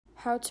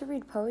How to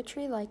Read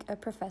Poetry Like a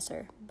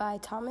Professor by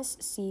Thomas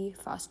C.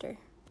 Foster.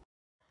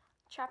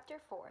 Chapter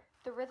 4,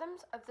 The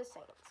Rhythms of the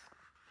Saints.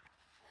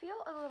 Feel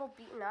a little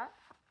beaten up?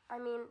 I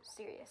mean,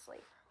 seriously.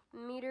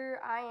 Meter,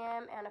 I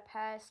am,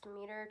 anapest,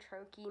 meter,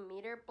 trochee,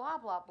 meter, blah,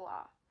 blah,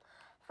 blah.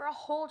 For a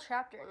whole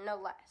chapter, no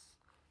less.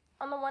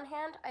 On the one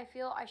hand, I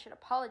feel I should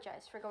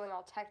apologize for going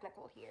all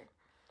technical here.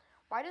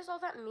 Why does all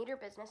that meter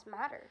business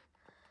matter?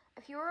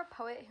 If you are a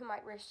poet who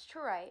might wish to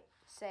write,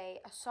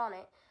 say, a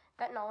sonnet,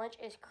 that knowledge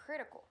is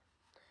critical.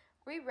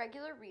 We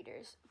regular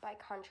readers, by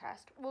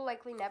contrast, will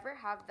likely never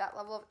have that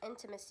level of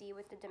intimacy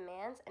with the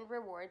demands and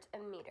rewards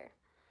of meter.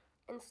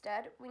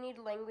 Instead, we need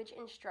language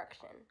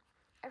instruction.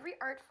 Every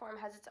art form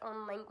has its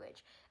own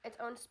language, its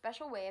own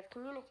special way of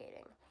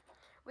communicating,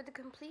 with a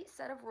complete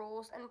set of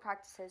rules and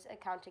practices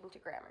accounting to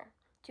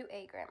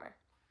a grammar.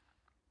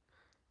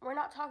 We're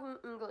not talking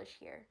English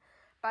here,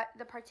 but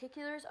the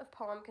particulars of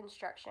poem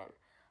construction.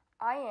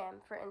 I am,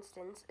 for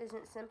instance,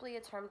 isn't simply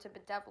a term to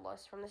bedevil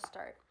us from the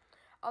start,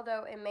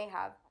 although it may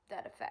have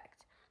that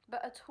effect,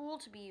 but a tool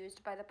to be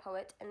used by the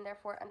poet and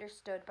therefore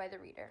understood by the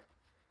reader.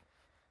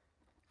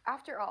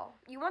 After all,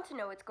 you want to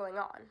know what's going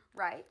on,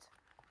 right?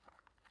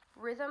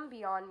 Rhythm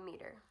beyond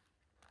meter.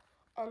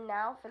 And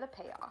now for the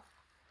payoff.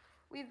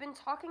 We've been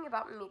talking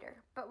about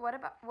meter, but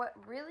what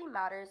really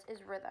matters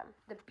is rhythm,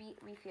 the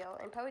beat we feel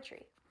in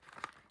poetry.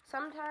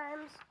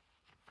 Sometimes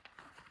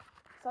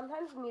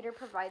meter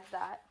provides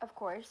that, of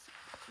course,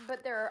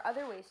 but there are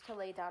other ways to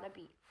lay down a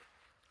beat.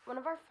 One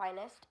of our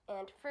finest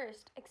and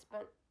first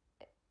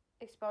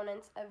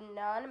exponents of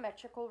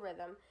non-metrical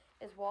rhythm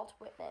is Walt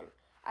Whitman,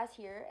 as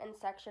here in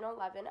section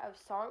 11 of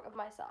Song of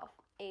Myself,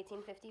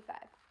 1855.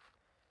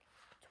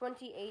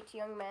 28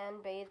 young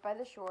men bathed by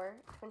the shore,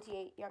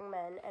 28 young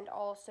men, and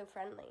all so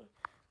friendly.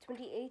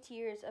 28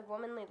 years of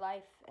womanly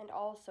life, and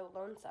all so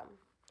lonesome.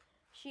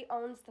 She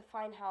owns the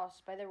fine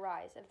house by the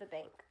rise of the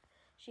bank.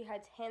 She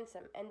hides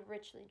handsome and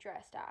richly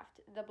dressed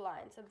aft the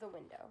blinds of the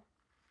window.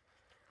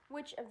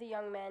 Which of the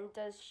young men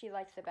does she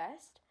like the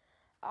best?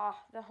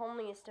 Ah, the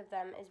homeliest of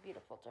them is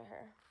beautiful to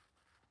her.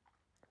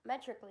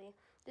 Metrically,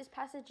 this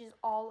passage is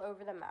all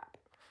over the map.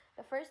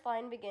 The first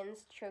line begins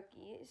as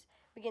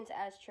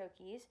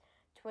trochees,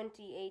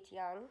 28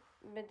 young,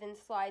 but then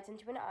slides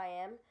into an I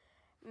am,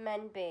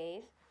 men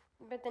bathe,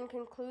 but then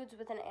concludes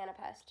with an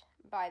anapest,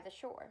 by the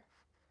shore.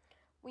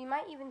 We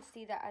might even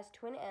see that as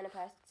twin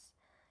anapests,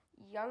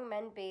 young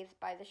men bathe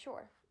by the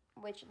shore,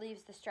 which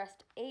leaves the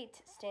stressed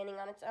 8 standing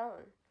on its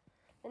own.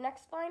 The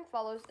next line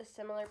follows a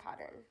similar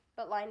pattern,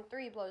 but line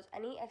 3 blows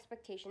any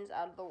expectations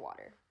out of the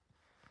water.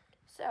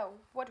 So,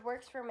 what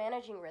works for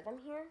managing rhythm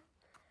here?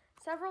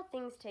 Several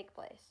things take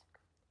place.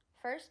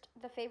 First,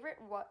 the favorite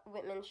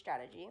Whitman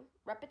strategy,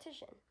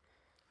 repetition.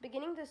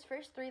 Beginning those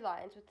first 3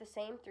 lines with the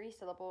same 3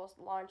 syllables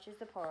launches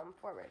the poem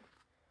forward.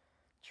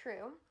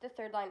 True, the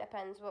third line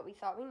appends what we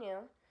thought we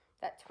knew,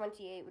 that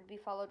 28 would be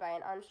followed by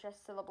an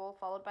unstressed syllable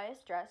followed by a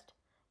stressed,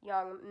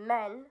 young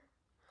men.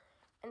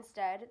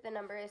 Instead, the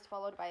number is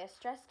followed by a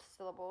stressed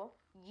syllable,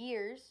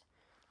 years,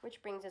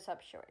 which brings us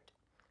up short.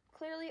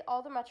 Clearly,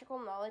 all the metrical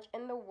knowledge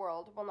in the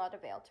world will not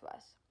avail to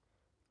us.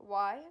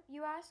 Why,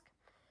 you ask?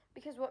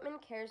 Because Whitman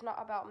cares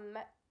not about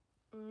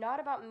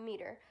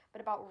meter,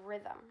 but about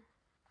rhythm.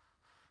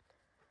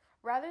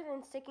 Rather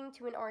than sticking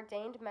to an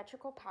ordained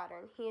metrical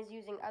pattern, he is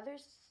using other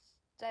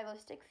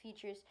stylistic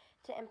features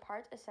to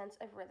impart a sense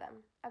of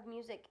rhythm, of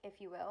music, if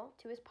you will,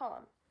 to his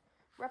poem.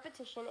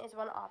 Repetition is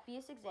one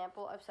obvious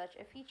example of such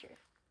a feature.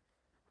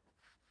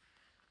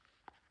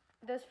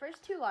 Those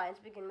first 2 lines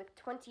begin with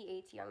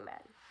 28 young men,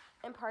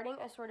 imparting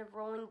a sort of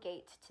rolling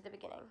gait to the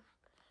beginning.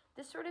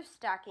 This sort of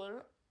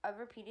stacking of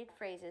repeated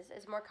phrases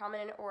is more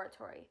common in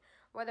oratory,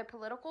 whether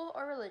political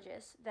or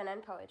religious, than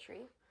in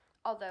poetry,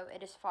 although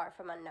it is far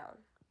from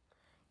unknown.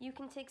 You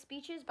can take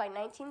speeches by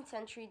 19th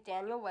century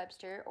Daniel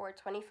Webster or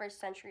 21st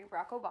century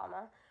Barack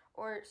Obama,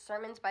 or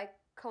sermons by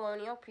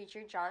colonial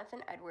preacher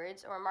Jonathan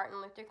Edwards or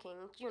Martin Luther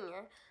King,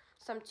 Jr.,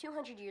 some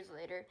 200 years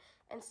later,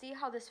 and see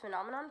how this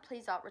phenomenon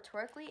plays out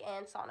rhetorically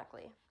and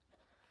sonically.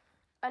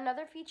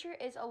 Another feature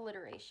is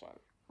alliteration,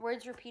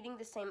 words repeating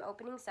the same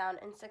opening sound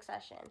in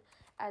succession,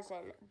 as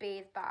in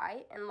bathe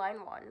by in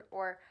line 1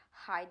 or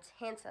hides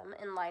handsome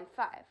in line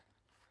 5.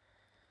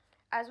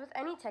 As with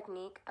any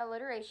technique,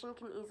 alliteration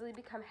can easily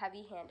become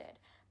heavy-handed,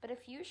 but a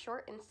few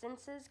short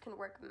instances can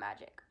work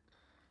magic.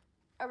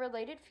 A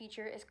related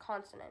feature is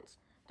consonants,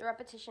 the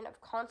repetition of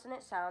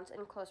consonant sounds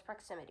in close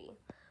proximity,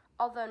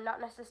 although not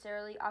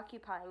necessarily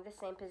occupying the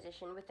same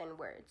position within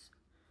words.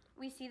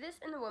 We see this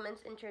in the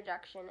woman's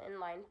introduction in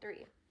line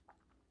 3.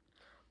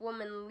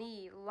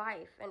 Womanly,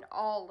 life, and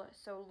all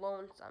so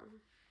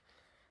lonesome.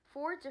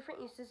 4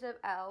 different uses of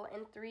L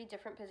in 3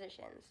 different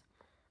positions.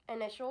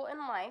 Initial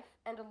in life,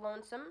 and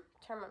lonesome,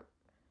 terminal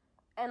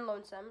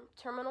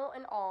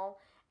in all,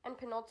 and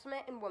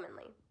penultimate in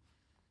womanly,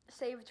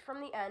 saved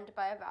from the end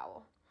by a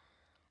vowel.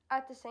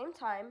 At the same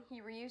time, he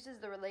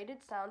reuses the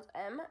related sounds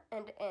M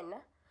and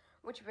N,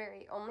 which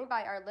vary only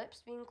by our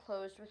lips being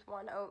closed with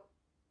one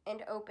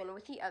and open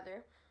with the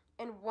other,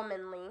 in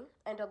womanly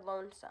and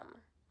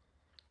lonesome.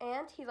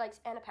 And he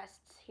likes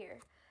anapaests here,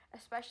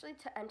 especially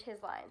to end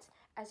his lines,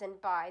 as in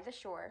by the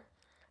shore,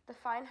 the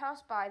fine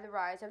house by the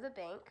rise of the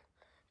bank,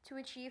 to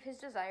achieve his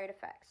desired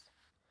effects.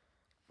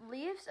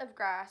 Leaves of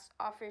Grass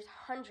offers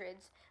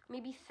hundreds,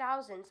 maybe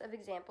thousands of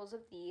examples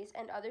of these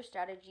and other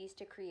strategies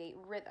to create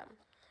rhythm,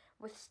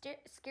 with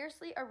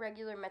scarcely a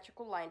regular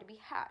metrical line to be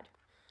had.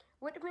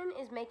 Whitman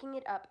is making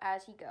it up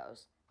as he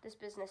goes, this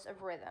business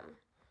of rhythm.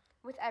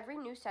 With every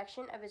new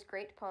section of his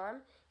great poem,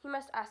 he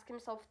must ask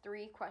himself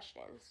 3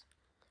 questions.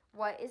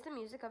 What is the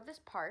music of this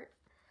part?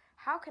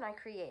 How can I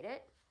create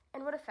it?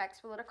 And what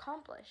effects will it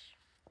accomplish?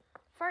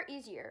 Far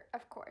easier,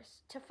 of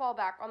course, to fall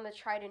back on the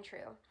tried and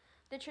true,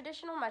 the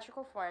traditional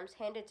metrical forms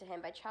handed to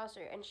him by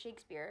Chaucer and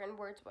Shakespeare and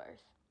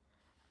Wordsworth.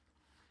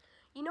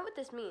 You know what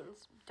this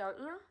means, don't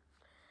you?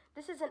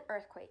 This is an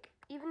earthquake,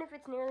 even if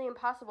it's nearly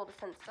impossible to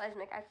sense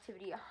seismic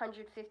activity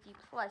 150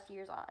 plus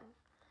years on.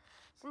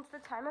 Since the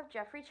time of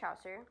Geoffrey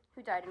Chaucer,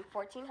 who died in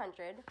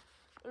 1400,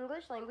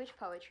 English language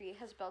poetry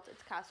has built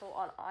its castle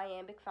on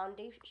iambic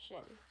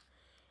foundation.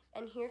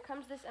 And here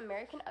comes this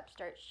American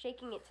upstart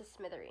shaking it to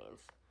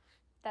smithereens.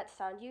 That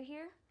sound you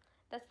hear?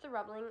 That's the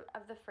rumbling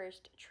of the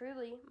first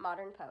truly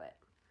modern poet.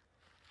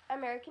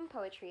 American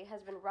poetry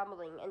has been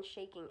rumbling and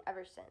shaking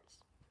ever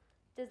since.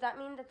 Does that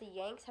mean that the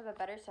Yanks have a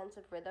better sense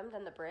of rhythm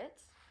than the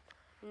Brits?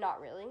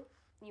 Not really.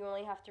 You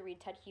only have to read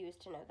Ted Hughes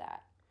to know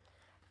that.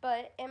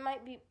 But it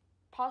might be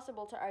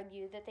possible to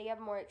argue that they have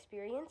more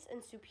experience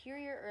and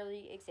superior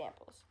early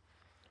examples.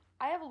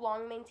 I have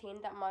long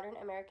maintained that modern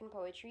American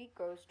poetry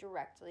grows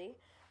directly,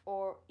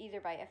 or either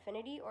by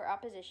affinity or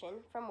opposition,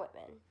 from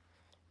Whitman.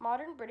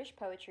 Modern British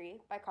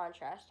poetry, by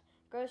contrast,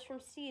 grows from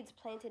seeds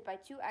planted by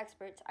 2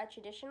 experts at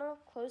traditional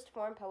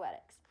closed-form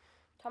poetics,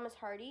 Thomas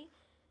Hardy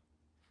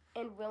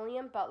and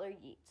William Butler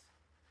Yeats.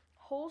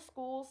 Whole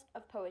schools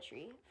of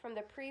poetry, from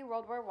the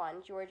pre-World War I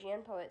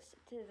Georgian poets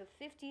to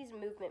the 50s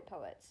movement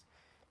poets,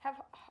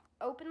 have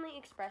openly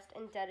expressed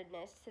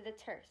indebtedness to the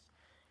terse,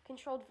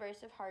 controlled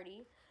verse of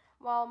Hardy,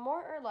 while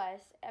more or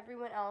less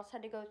everyone else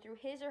had to go through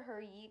his or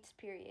her Yeats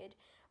period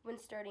when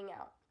starting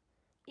out.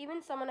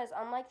 Even someone as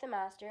unlike the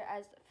master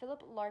as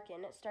Philip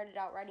Larkin started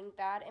out writing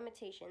bad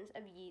imitations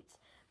of Yeats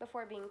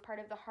before being part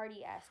of the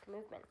Hardy-esque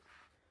movement.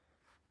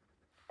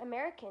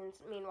 Americans,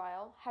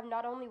 meanwhile, have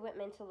not only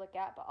Whitman to look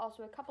at, but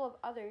also a couple of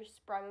others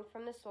sprung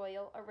from the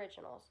soil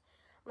originals,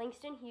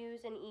 Langston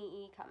Hughes and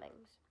E. E.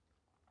 Cummings.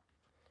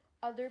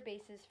 Other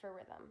bases for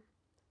rhythm.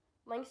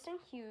 Langston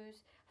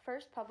Hughes'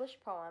 first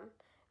published poem,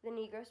 The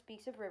Negro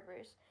Speaks of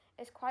Rivers,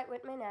 is quite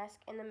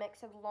Whitmanesque in the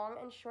mix of long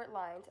and short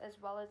lines as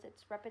well as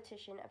its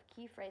repetition of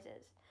key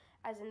phrases,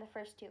 as in the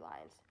first 2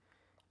 lines.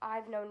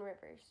 I've known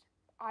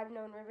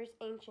rivers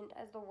ancient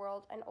as the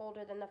world and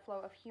older than the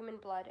flow of human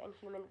blood and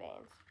human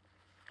veins.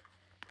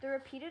 The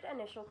repeated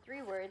initial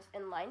 3 words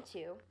in line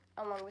 2,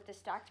 along with the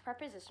stacked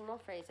prepositional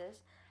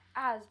phrases,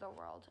 as the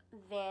world,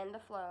 than the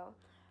flow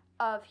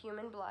of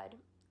human blood,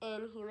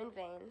 in human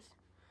veins,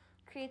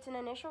 creates an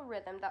initial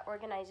rhythm that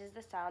organizes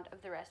the sound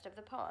of the rest of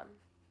the poem.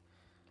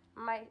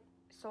 My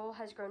soul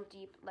has grown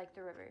deep like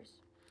the rivers.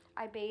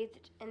 I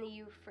bathed in the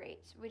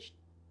Euphrates, which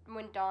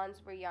when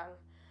dawns were young.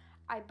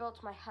 I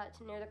built my hut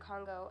near the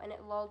Congo, and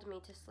it lulled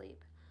me to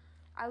sleep.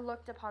 I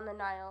looked upon the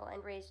Nile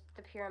and raised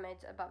the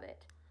pyramids above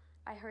it.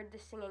 I heard the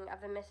singing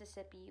of the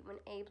Mississippi when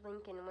Abe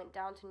Lincoln went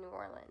down to New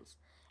Orleans,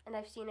 and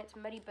I've seen its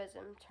muddy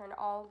bosom turn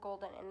all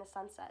golden in the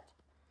sunset.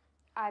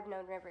 I've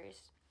known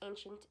rivers,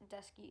 ancient,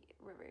 dusky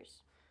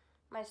rivers.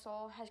 My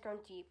soul has grown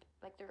deep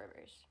like the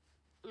rivers.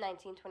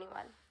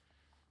 1921.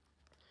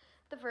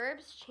 The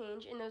verbs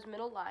change in those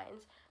middle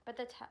lines, but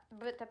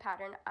the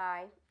pattern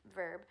I,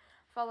 verb,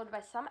 followed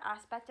by some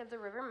aspect of the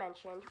river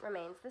mentioned,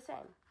 remains the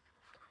same.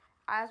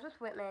 As with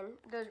Whitman,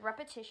 those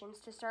repetitions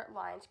to start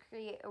lines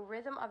create a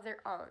rhythm of their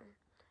own.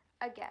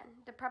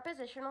 Again, the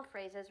prepositional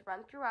phrases run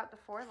throughout the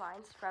 4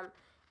 lines from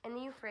in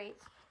the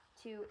Euphrates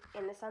to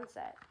in the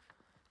sunset.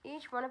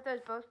 Each one of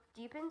those both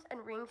deepens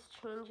and rings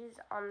changes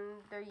on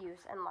their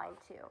use in line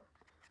 2.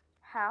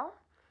 How?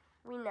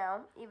 We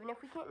know, even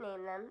if we can't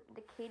name them,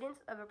 the cadence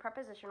of a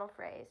prepositional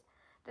phrase,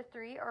 the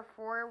 3 or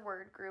 4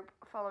 word group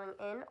following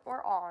in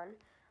or on,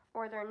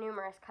 or their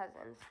numerous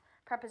cousins,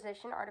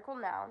 preposition, article,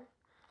 noun,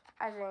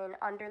 as in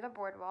under the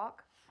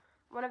boardwalk,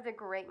 one of the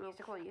great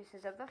musical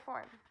uses of the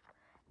form.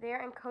 They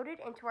are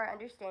encoded into our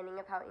understanding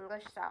of how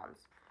English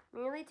sounds.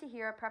 Merely to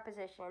hear a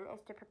preposition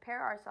is to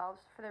prepare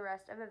ourselves for the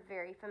rest of a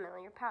very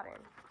familiar pattern.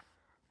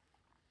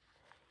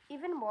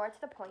 Even more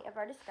to the point of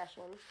our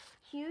discussion,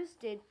 Hughes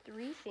did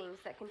 3 things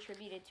that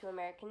contributed to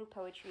American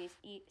poetry's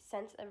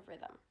sense of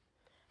rhythm.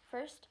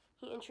 First,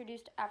 he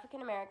introduced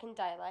African American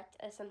dialect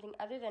as something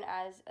other than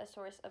as a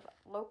source of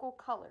local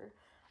color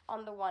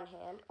on the one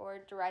hand,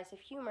 or derisive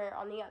humor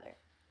on the other.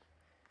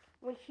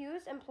 When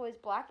Hughes employs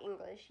Black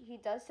English, he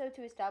does so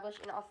to establish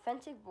an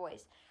authentic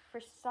voice for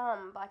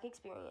some Black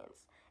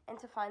experience, and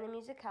to find the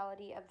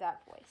musicality of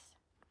that voice.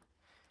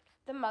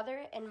 The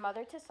mother in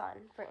Mother to Son,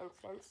 for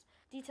instance,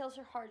 details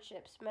her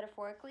hardships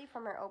metaphorically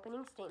from her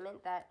opening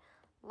statement that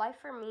life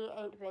for me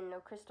ain't been no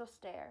crystal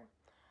stair.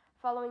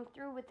 following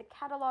through with the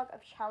catalog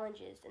of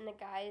challenges in the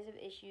guise of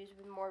issues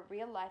with more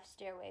real-life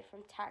stairway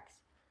from tacks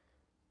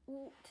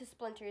to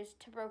splinters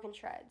to broken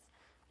shreds,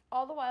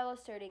 all the while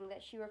asserting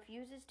that she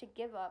refuses to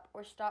give up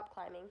or stop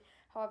climbing,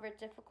 however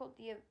difficult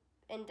the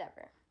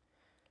endeavor.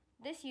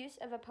 This use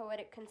of a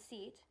poetic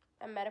conceit,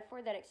 a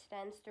metaphor that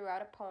extends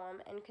throughout a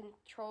poem and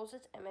controls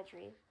its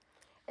imagery,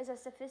 is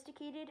as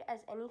sophisticated as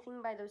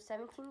anything by those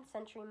 17th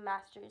century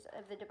masters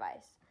of the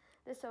device,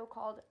 the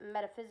so-called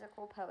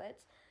metaphysical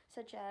poets,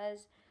 such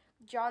as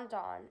John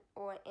Donne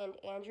and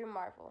Andrew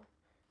Marvell,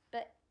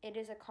 but it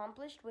is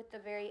accomplished with the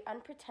very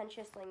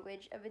unpretentious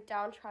language of a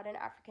downtrodden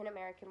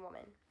African-American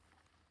woman.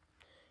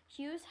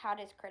 Hughes had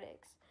his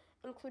critics,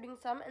 including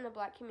some in the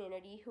black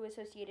community who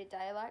associated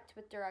dialect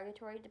with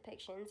derogatory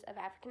depictions of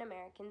African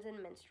Americans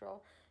in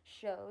minstrel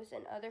shows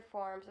and other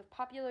forms of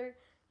popular,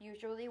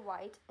 usually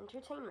white,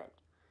 entertainment.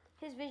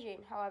 His vision,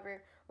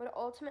 however, would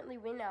ultimately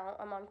win out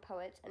among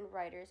poets and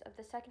writers of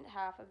the second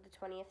half of the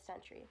 20th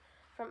century,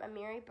 from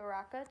Amiri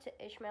Baraka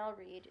to Ishmael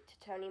Reed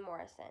to Toni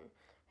Morrison,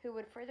 who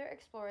would further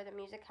explore the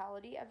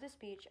musicality of the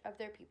speech of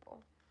their people.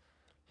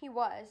 He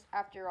was,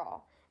 after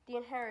all, the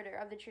inheritor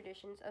of the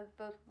traditions of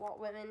both Walt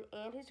Whitman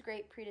and his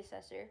great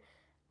predecessor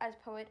as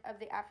poet of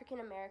the African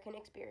American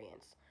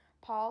experience,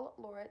 Paul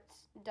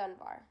Laurence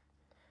Dunbar.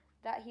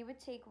 That he would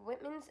take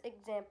Whitman's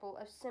example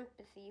of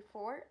sympathy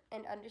for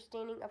and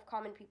understanding of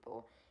common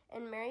people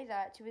and marry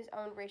that to his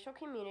own racial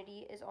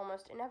community is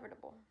almost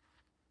inevitable.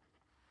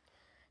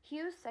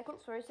 Hughes' second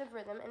source of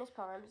rhythm in his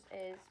poems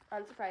is,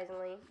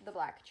 unsurprisingly, the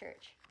Black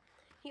Church.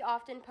 He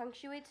often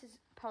punctuates his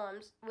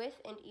poems with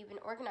and even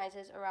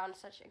organizes around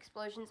such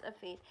explosions of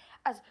faith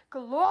as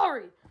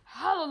glory,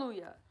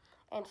 hallelujah,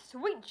 and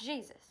sweet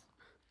Jesus.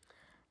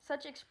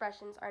 Such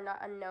expressions are not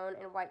unknown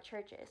in white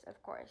churches,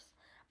 of course,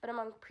 but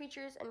among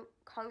preachers and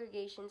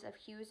congregations of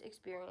Hughes'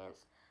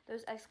 experience,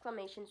 those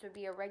exclamations would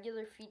be a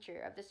regular feature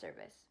of the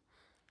service.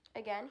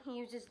 Again, he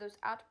uses those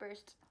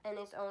outbursts in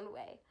his own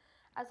way,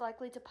 as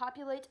likely to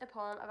populate a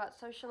poem about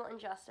social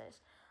injustice,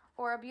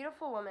 or a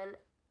beautiful woman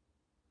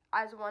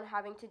as one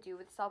having to do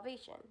with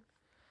salvation.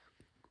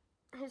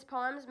 His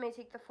poems may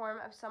take the form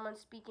of someone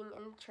speaking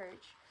in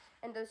church,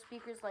 and those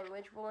speakers'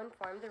 language will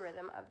inform the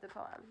rhythm of the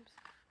poems.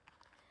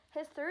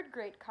 His third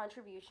great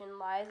contribution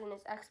lies in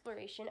his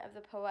exploration of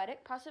the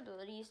poetic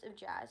possibilities of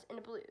jazz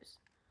and blues.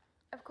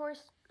 Of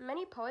course,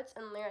 many poets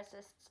and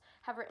lyricists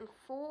have written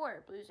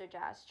for blues or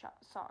jazz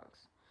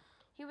songs.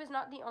 He was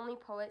not the only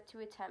poet to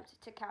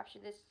attempt to capture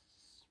this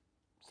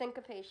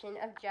syncopation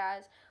of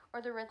jazz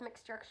or the rhythmic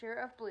structure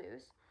of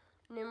blues.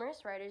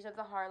 Numerous writers of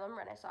the Harlem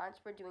Renaissance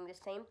were doing the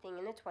same thing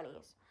in the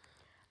 20s,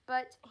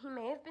 but he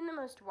may have been the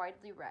most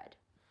widely read.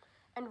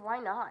 And why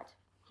not?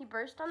 He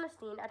burst on the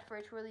scene at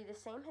virtually the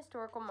same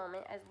historical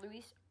moment as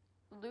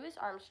Louis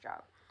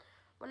Armstrong,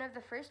 one of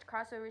the first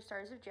crossover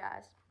stars of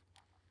jazz,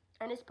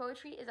 and his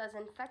poetry is as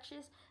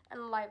infectious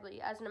and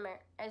lively as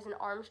an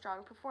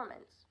Armstrong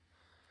performance.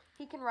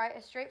 He can write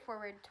a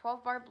straightforward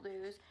 12-bar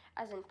blues,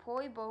 as in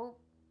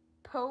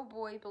Po'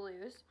 Boy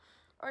Blues,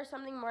 or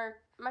something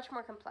much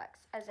more complex,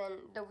 as in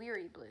The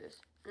Weary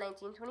Blues,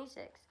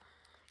 1926,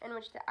 in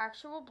which the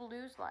actual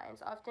blues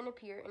lines often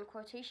appear in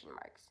quotation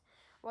marks,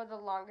 while the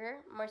longer,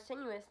 more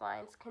sinuous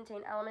lines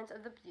contain elements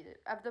of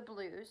the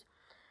blues,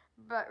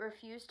 but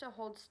refuse to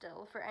hold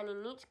still for any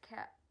neat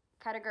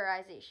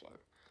categorization,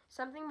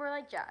 something more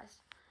like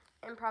jazz,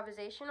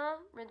 improvisational,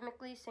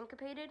 rhythmically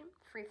syncopated,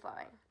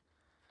 free-flowing.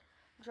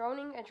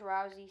 Droning a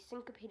drowsy,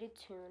 syncopated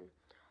tune,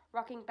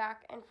 rocking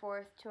back and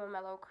forth to a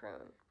mellow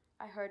croon,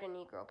 I heard a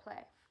Negro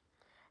play.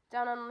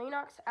 Down on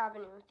Lenox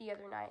Avenue the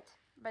other night,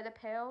 by the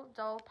pale,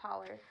 dull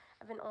pallor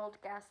of an old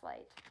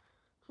gaslight,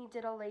 he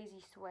did a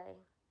lazy sway,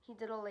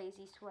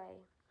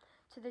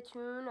 to the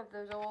tune of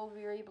those old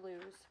weary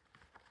blues.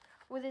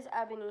 With his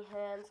ebony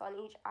hands on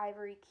each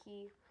ivory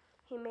key,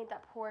 he made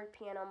that poor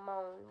piano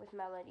moan with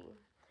melody.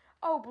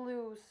 Oh,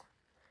 blues!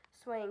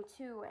 Swaying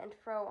to and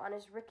fro on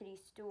his rickety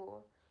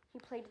stool, he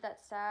played that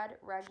sad,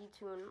 raggy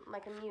tune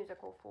like a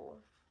musical fool.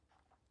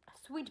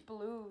 Sweet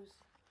blues!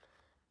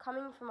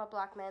 Coming from a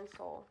black man's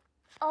soul.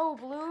 Oh,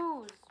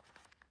 blues!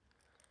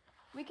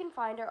 We can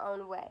find our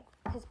own way,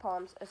 his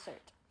poems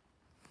assert.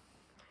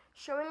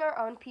 Showing our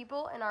own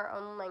people in our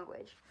own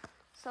language,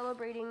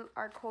 celebrating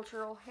our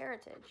cultural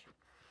heritage.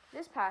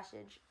 This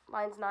passage,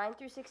 lines 9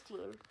 through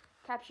 16,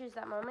 captures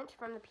that moment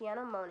from the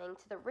piano moaning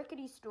to the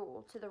rickety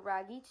stool to the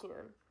raggy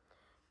tune.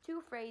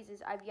 Two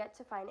phrases I've yet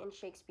to find in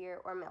Shakespeare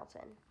or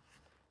Milton.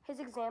 His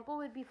example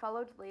would be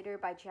followed later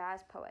by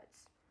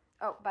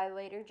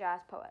later jazz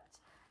poets,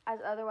 as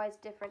otherwise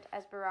different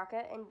as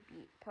Baraka and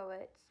beat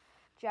poets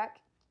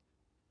Jack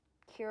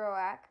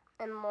Kerouac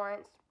and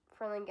Lawrence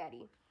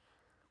Ferlinghetti.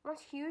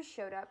 Once Hughes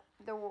showed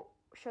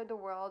the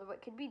world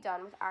what could be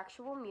done with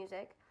actual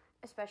music,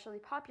 especially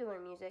popular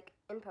music,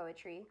 in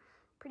poetry,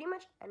 pretty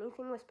much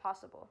anything was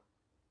possible.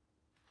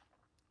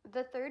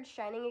 The third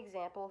shining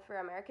example for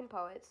American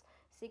poets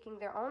seeking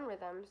their own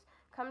rhythms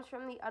comes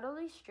from the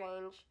utterly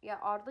strange yet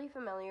oddly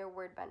familiar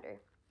wordbender,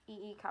 E.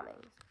 E.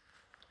 Cummings.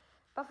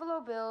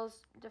 Buffalo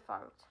Bill's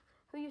defunct,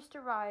 who used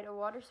to ride a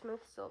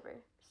water-smooth silver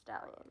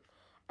stallion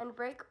and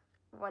break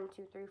 1,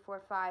 2, 3,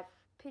 4, 5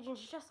 pigeons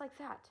just like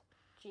that?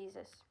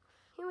 Jesus,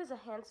 he was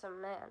a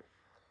handsome man.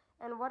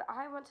 And what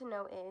I want to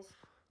know is,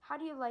 how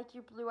do you like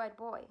your blue-eyed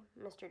boy,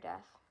 Mr.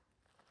 Death?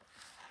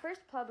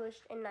 First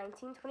published in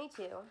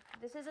 1922,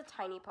 this is a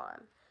tiny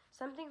poem,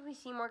 something we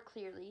see more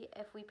clearly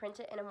if we print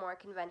it in a more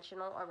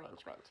conventional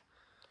arrangement.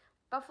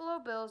 Buffalo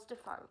Bill's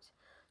defunct,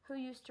 who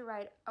used to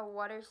ride a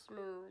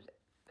water-smooth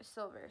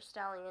silver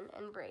stallion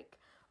and break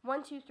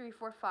 1, 2, 3,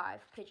 4, 5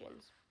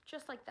 pigeons,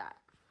 just like that.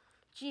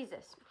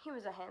 Jesus, he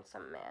was a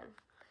handsome man.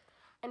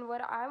 And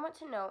what I want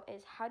to know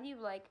is, how do you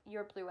like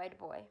your blue-eyed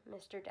boy,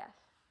 Mr. Death?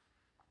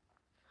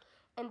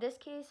 In this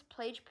case,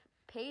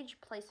 page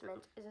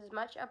placement is as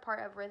much a part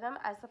of rhythm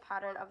as the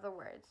pattern of the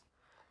words.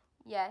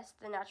 Yes,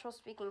 the natural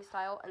speaking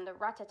style and the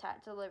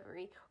rat-a-tat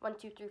delivery, 1,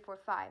 2, 3, 4,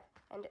 5,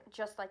 and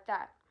just like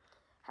that,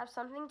 have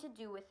something to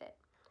do with it.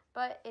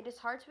 But it is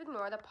hard to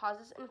ignore the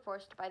pauses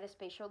enforced by the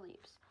spatial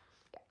leaps,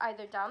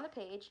 either down the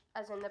page,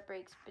 as in the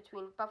breaks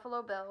between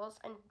Buffalo Bills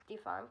and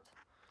Defunct,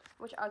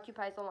 which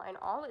occupies the line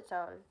all its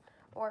own,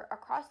 or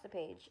across the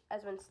page,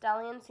 as when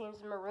Stallion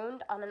seems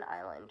marooned on an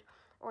island,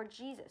 or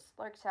Jesus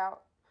lurks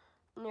out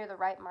near the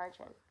right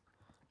margin.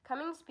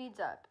 Cummings speeds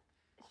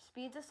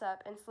us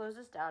up and slows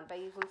us down by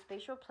using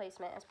spatial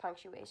placement as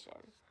punctuation.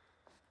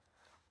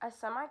 A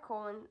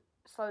semicolon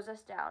slows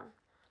us down.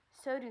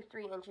 So do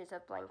 3 inches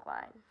of blank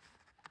line.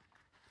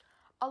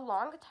 A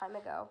long time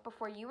ago,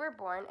 before you were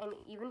born and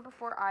even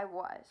before I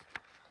was,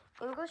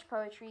 English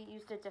poetry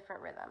used a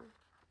different rhythm.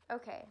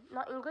 Okay,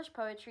 not English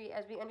poetry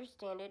as we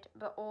understand it,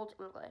 but Old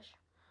English,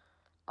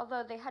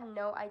 although they had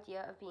no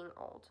idea of being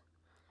old.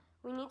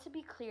 We need to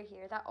be clear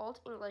here that Old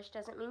English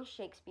doesn't mean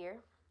Shakespeare,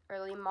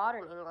 early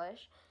modern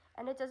English,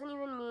 and it doesn't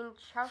even mean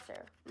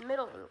Chaucer,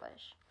 Middle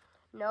English.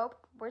 Nope,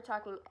 we're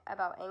talking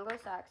about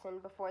Anglo-Saxon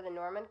before the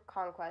Norman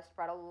conquest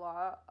brought a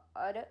lot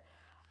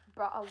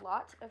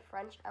of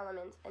French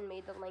elements and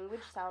made the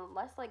language sound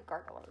less like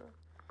gargling.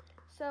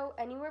 So,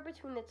 anywhere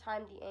between the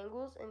time the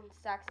Angles and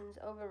Saxons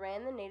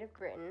overran the native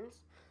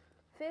Britons,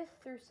 5th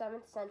through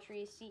 7th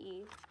century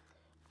CE,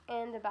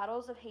 and the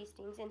battles of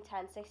Hastings in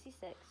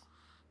 1066,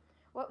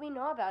 what we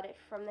know about it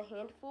from the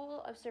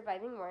handful of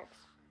surviving works,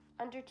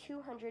 under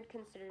 200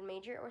 considered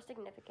major or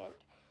significant,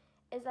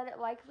 is that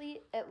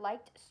it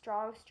liked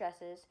strong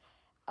stresses,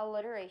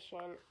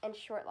 alliteration, and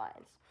short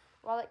lines,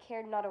 while it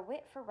cared not a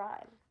whit for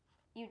rhyme.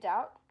 You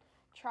doubt?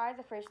 Try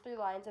the first 3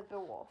 lines of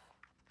Beowulf.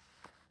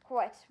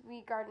 What,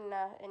 we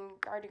Gardena and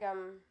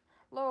Gardigum,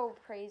 low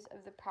praise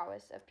of the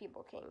prowess of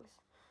people kings.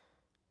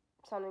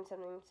 Something,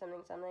 something,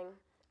 something, something,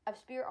 of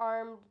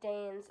spear-armed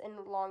Danes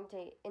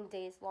in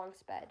days long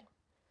sped.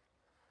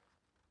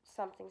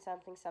 Something,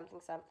 something, something,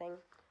 something.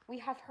 We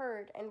have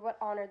heard, and what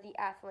honor the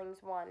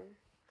Athelings won.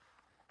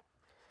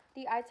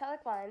 The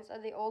italic lines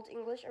are the Old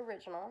English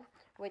original,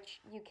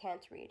 which you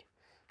can't read.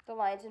 The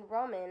lines in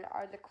Roman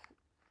are the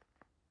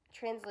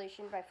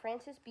translation by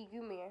Francis B.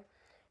 Gumire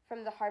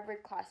from the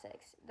Harvard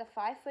Classics, The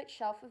 5-Foot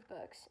Shelf of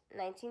Books,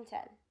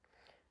 1910,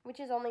 which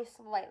is only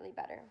slightly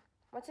better.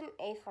 What's an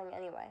atheling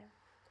anyway?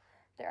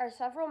 There are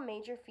several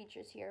major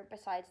features here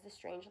besides the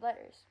strange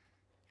letters.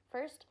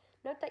 First,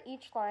 note that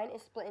each line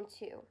is split in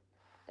 2.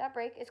 That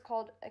break is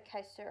called a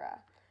caesura,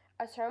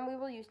 a term we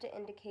will use to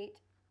indicate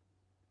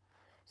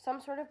some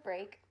sort of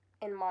break,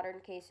 in modern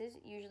cases,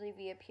 usually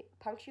via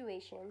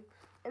punctuation,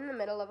 in the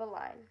middle of a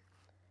line.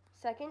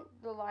 Second,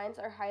 the lines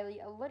are highly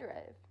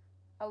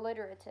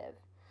alliterative.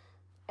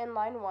 In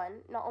line 1,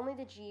 not only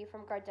the G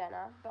from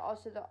Gardena, but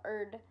also the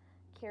erd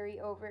carry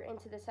over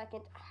into the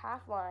second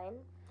half line,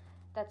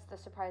 that's the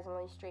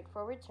surprisingly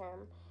straightforward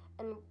term,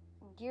 and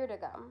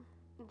Geerdagum.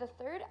 The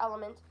third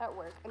element at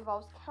work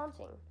involves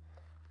counting,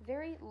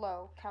 very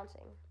low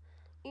counting.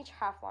 Each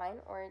half line,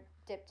 or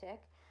diptych,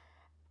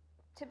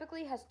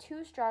 typically has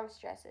 2 strong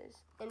stresses,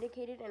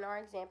 indicated in our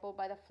example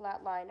by the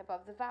flat line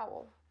above the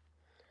vowel.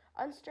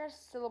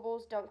 Unstressed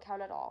syllables don't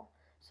count at all,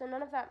 so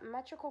none of that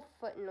metrical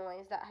foot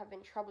noise that have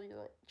been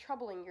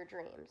troubling your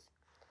dreams.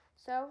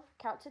 So,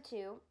 count to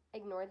 2,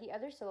 ignore the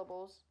other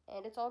syllables,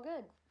 and it's all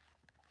good.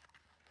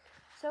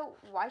 So,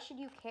 why should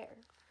you care?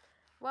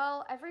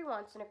 Well, every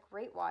once in a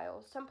great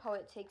while, some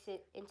poet takes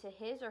it into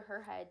his or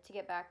her head to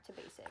get back to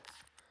basics.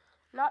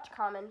 Not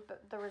common,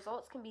 but the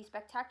results can be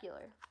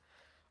spectacular.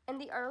 In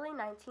the early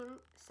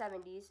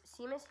 1970s,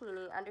 Seamus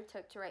Heaney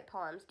undertook to write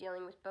poems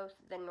dealing with both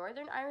the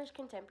Northern Irish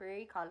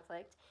contemporary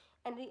conflict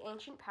and the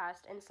ancient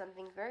past in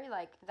something very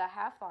like the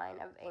half line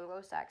of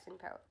Anglo-Saxon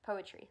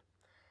poetry.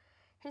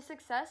 His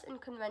success in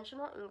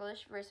conventional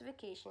English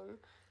versification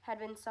had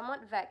been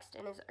somewhat vexed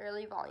in his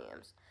early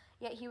volumes,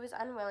 yet he was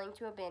unwilling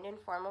to abandon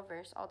formal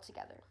verse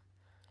altogether.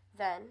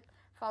 Then,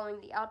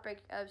 following the outbreak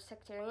of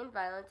sectarian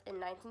violence in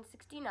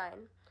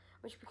 1969,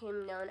 which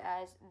became known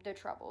as the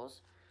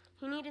Troubles,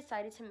 Heaney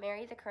decided to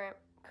marry the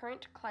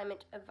current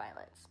climate of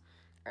violence,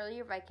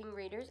 earlier Viking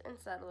raiders and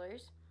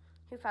settlers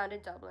who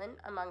founded Dublin,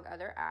 among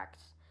other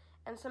acts,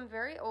 and some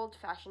very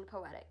old-fashioned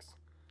poetics.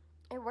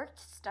 It worked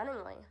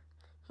stunningly.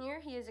 Here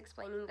he is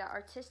explaining the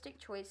artistic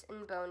choice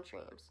in Bone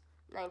Dreams,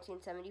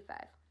 1975.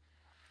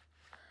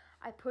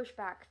 I push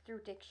back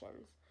through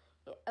dictions,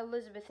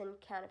 Elizabethan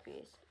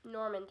canopies,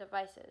 Norman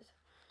devices,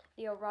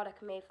 the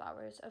erotic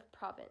Mayflowers of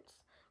Provence,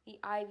 the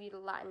ivied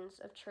Latins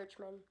of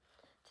churchmen,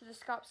 to the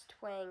Scots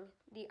twang,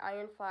 the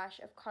iron flash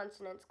of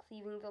consonants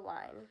cleaving the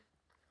line.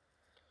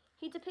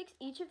 He depicts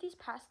each of these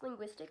past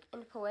linguistic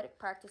and poetic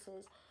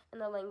practices in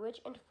the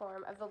language and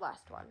form of the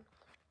last one.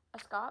 A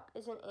Scot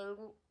is an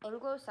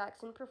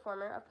Anglo-Saxon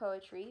performer of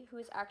poetry who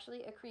is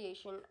actually a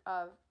creation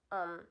of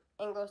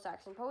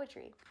Anglo-Saxon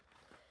poetry.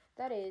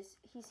 That is,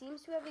 he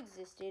seems to have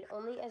existed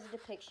only as a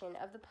depiction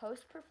of the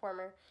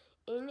post-performer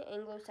in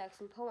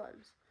Anglo-Saxon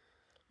poems.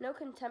 No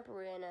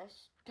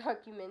contemporaneous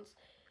documents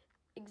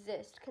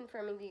exist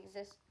confirming the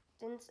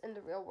existence in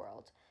the real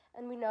world,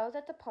 and we know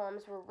that the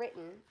poems were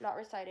written, not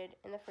recited,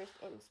 in the first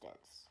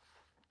instance.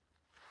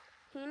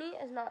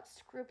 Heaney is not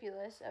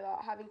scrupulous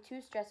about having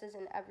two stresses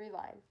in every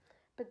line,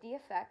 but the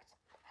effect,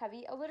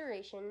 heavy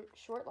alliteration,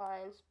 short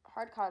lines,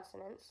 hard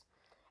consonants,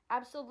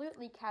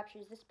 absolutely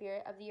captures the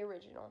spirit of the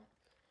original.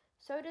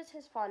 So does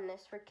his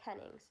fondness for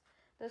kennings,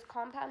 those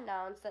compound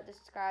nouns that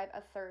describe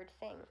a third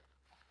thing,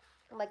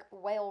 like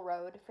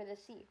whale-road for the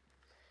sea.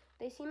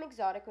 They seem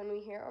exotic when we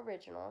hear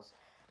originals,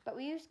 but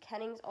we use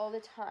kennings all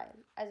the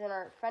time, as in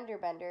our fender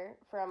bender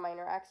for a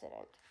minor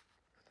accident.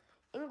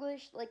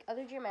 English, like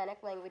other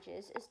Germanic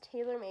languages, is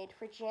tailor-made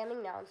for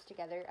jamming nouns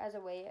together as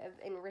a way of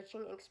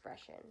enriching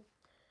expression.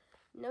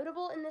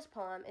 Notable in this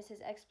poem is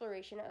his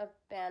exploration of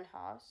bone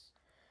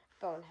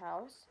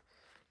house,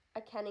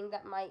 a kenning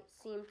that might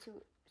seem to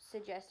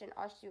suggest an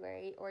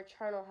ossuary or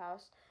charnel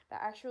house, but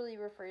actually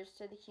refers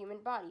to the human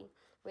body,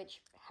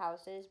 which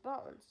houses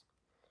bones.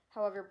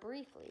 However,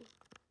 briefly,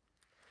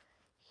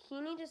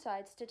 Heaney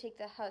decides to take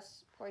the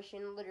house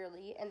portion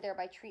literally and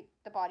thereby treat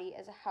the body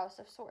as a house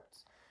of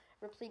sorts,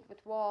 replete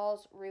with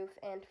walls, roof,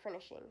 and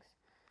furnishings.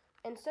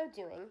 In so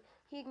doing,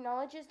 he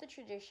acknowledges the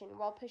tradition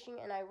while pushing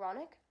an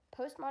ironic,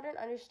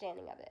 postmodern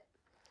understanding of it.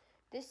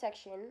 This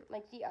section,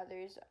 like the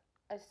others,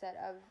 a set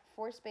of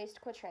four-spaced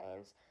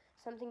quatrains,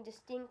 something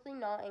distinctly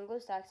not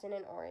Anglo-Saxon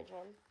in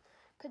origin,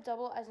 could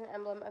double as an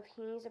emblem of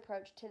Heaney's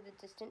approach to the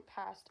distant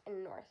past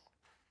and north.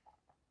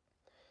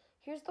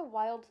 Here's the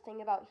wild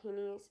thing about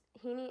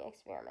Heaney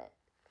experiment.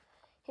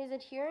 His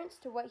adherence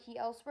to what he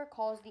elsewhere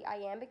calls the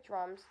iambic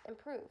drums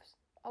improves,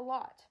 a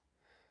lot.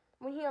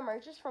 When he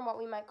emerges from what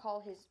we might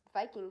call his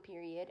Viking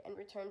period and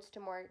returns to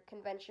more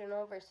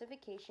conventional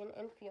versification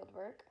and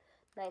fieldwork,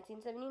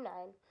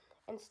 1979,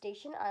 and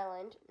Station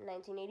Island,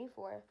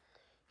 1984,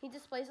 he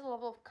displays a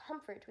level of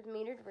comfort with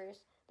metered verse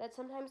that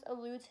sometimes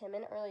eludes him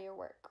in earlier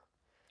work.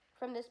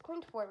 From this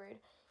point forward,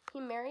 he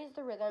marries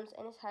the rhythms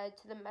in his head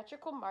to the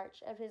metrical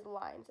march of his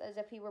lines as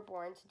if he were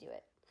born to do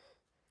it.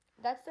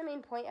 That's the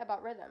main point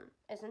about rhythm,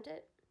 isn't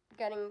it?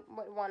 Getting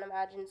what one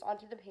imagines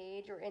onto the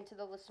page or into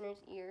the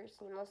listener's ear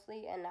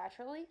seamlessly and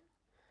naturally.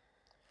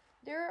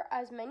 There are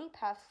as many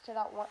paths to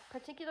that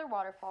particular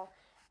waterfall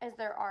as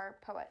there are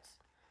poets.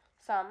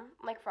 Some,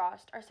 like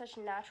Frost, are such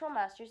natural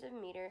masters of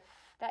meter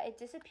that it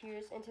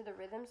disappears into the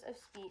rhythms of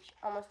speech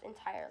almost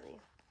entirely.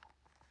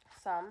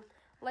 Some,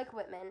 like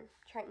Whitman,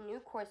 chart new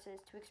courses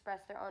to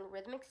express their own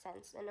rhythmic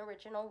sense in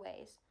original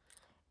ways.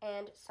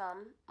 And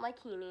some,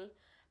 like Heaney,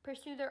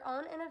 pursue their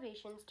own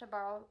innovations to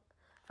borrow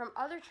from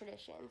other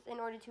traditions in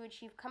order to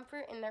achieve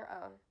comfort in their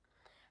own.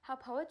 How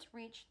poets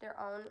reach their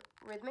own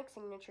rhythmic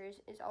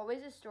signatures is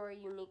always a story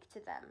unique to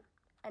them,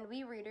 and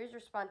we readers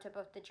respond to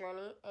both the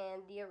journey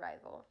and the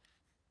arrival.